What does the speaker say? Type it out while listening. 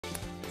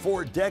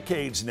For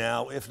decades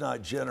now, if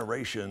not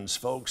generations,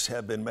 folks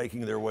have been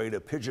making their way to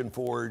Pigeon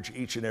Forge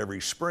each and every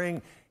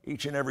spring,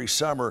 each and every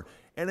summer,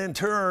 and in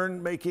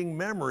turn making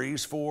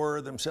memories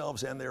for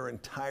themselves and their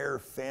entire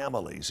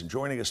families. And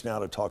joining us now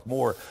to talk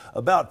more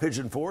about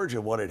Pigeon Forge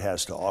and what it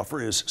has to offer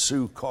is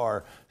Sue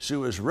Carr.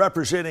 Sue is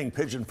representing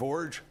Pigeon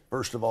Forge.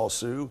 First of all,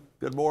 Sue,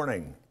 good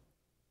morning.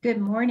 Good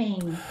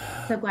morning.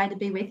 So glad to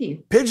be with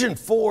you. Pigeon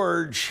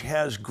Forge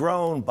has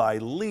grown by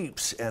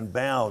leaps and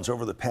bounds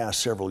over the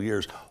past several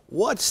years.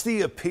 What's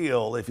the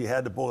appeal, if you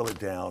had to boil it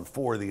down,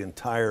 for the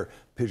entire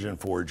Pigeon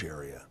Forge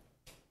area?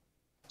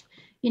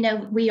 You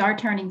know, we are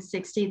turning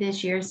 60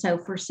 this year, so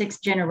for 6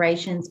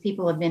 generations,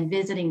 people have been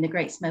visiting the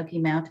Great Smoky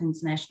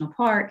Mountains National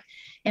Park,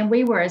 and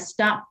we were a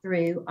stop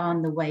through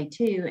on the way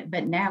to,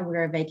 but now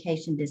we're a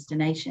vacation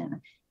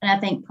destination. And I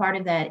think part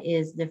of that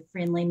is the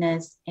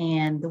friendliness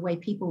and the way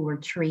people were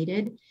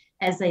treated.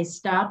 As they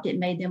stopped, it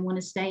made them want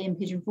to stay in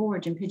Pigeon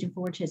Forge, and Pigeon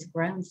Forge has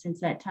grown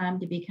since that time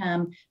to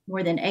become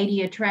more than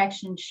 80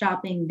 attractions,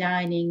 shopping,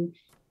 dining,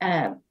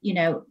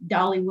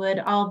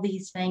 Dollywood, all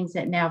these things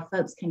that now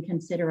folks can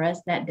consider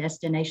us that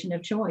destination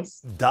of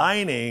choice.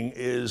 Dining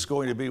is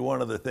going to be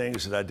one of the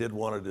things that I did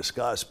want to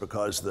discuss,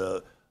 because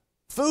the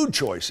food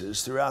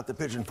choices throughout the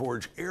Pigeon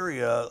Forge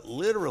area,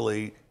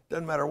 literally,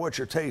 doesn't matter what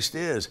your taste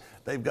is,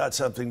 they've got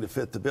something to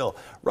fit the bill.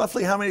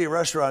 Roughly how many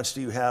restaurants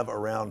do you have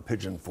around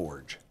Pigeon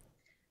Forge?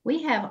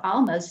 We have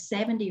almost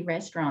 70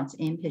 restaurants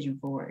in Pigeon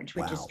Forge,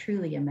 which is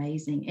truly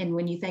amazing. And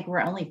when you think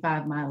we're only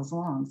 5 miles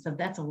long, so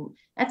that's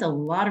a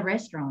lot of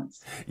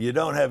restaurants. You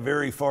don't have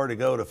very far to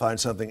go to find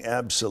something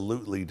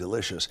absolutely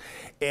delicious.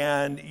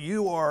 And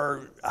you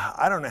are,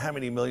 I don't know how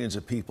many millions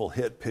of people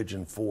hit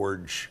Pigeon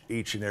Forge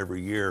each and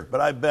every year,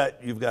 but I bet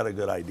you've got a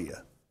good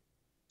idea.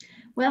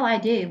 Well, I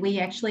do.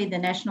 The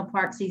national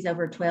park sees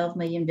over 12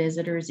 million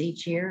visitors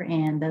each year,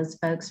 and those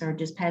folks are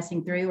just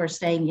passing through or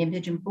staying in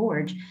Pigeon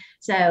Forge.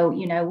 So,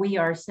 we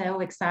are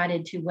so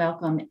excited to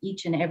welcome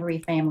each and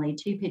every family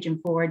to Pigeon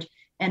Forge,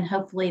 and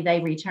hopefully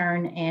they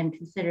return and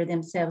consider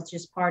themselves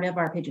just part of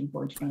our Pigeon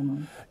Forge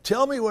family.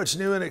 Tell me what's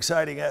new and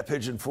exciting at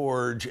Pigeon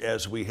Forge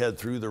as we head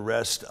through the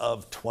rest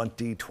of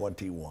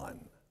 2021.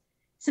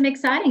 Some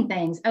exciting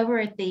things. Over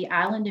at the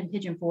island in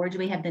Pigeon Forge,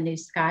 we have the new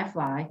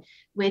Skyfly,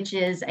 which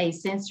is a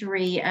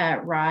sensory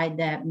ride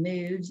that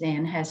moves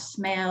and has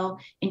smell.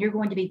 And you're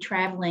going to be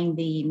traveling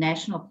the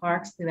national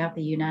parks throughout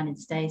the United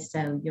States,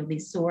 so you'll be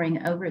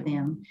soaring over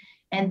them.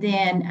 And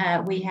then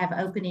we have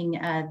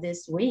opening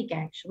this week,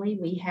 actually,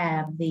 we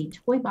have the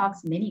Toy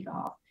Box Mini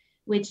Golf,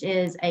 which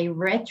is a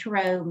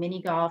retro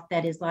mini golf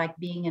that is like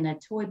being in a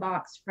toy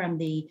box from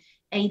the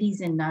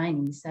 80s and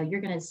 90s. So you're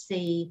going to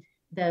see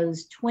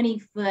those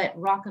 20-foot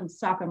Rock'em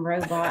Sock'em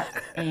robots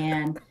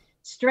and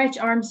Stretch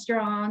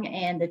Armstrong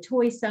and the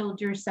toy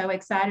soldiers. So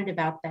excited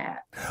about that.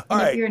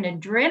 And if you're an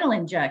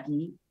adrenaline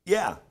junkie,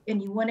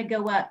 and you want to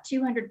go up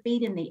 200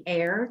 feet in the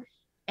air,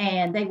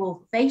 and they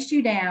will face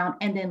you down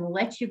and then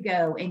let you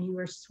go, and you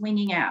are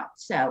swinging out.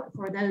 So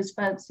for those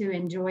folks who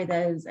enjoy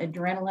those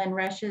adrenaline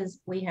rushes,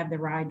 we have the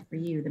ride for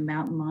you, the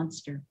Mountain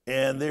Monster.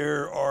 And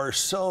there are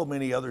so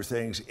many other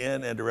things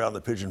in and around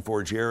the Pigeon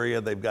Forge area.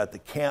 They've got the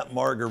Camp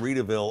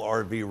Margaritaville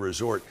RV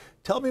Resort.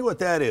 Tell me what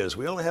that is.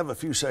 We only have a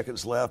few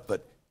seconds left,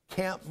 but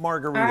Camp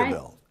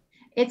Margaritaville.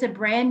 It's a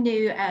brand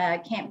new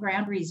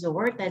campground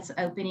resort that's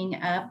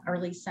opening up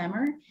early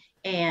summer.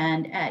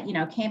 And,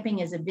 camping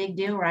is a big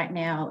deal right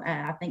now.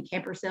 I think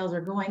camper sales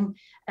are going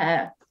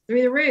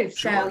through the roof.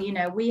 Sure.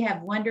 So, we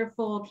have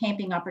wonderful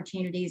camping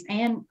opportunities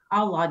and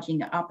all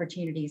lodging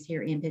opportunities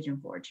here in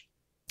Pigeon Forge.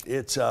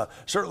 It's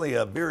certainly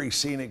a very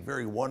scenic,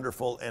 very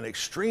wonderful, and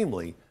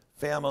extremely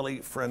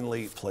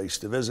family-friendly place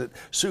to visit.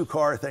 Sue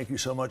Carr, thank you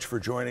so much for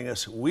joining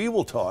us. We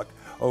will talk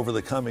over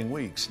the coming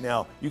weeks.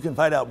 Now, you can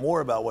find out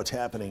more about what's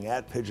happening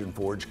at Pigeon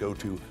Forge. Go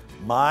to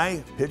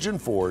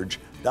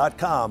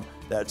mypigeonforge.com.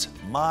 That's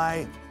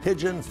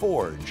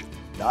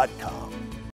mypigeonforge.com.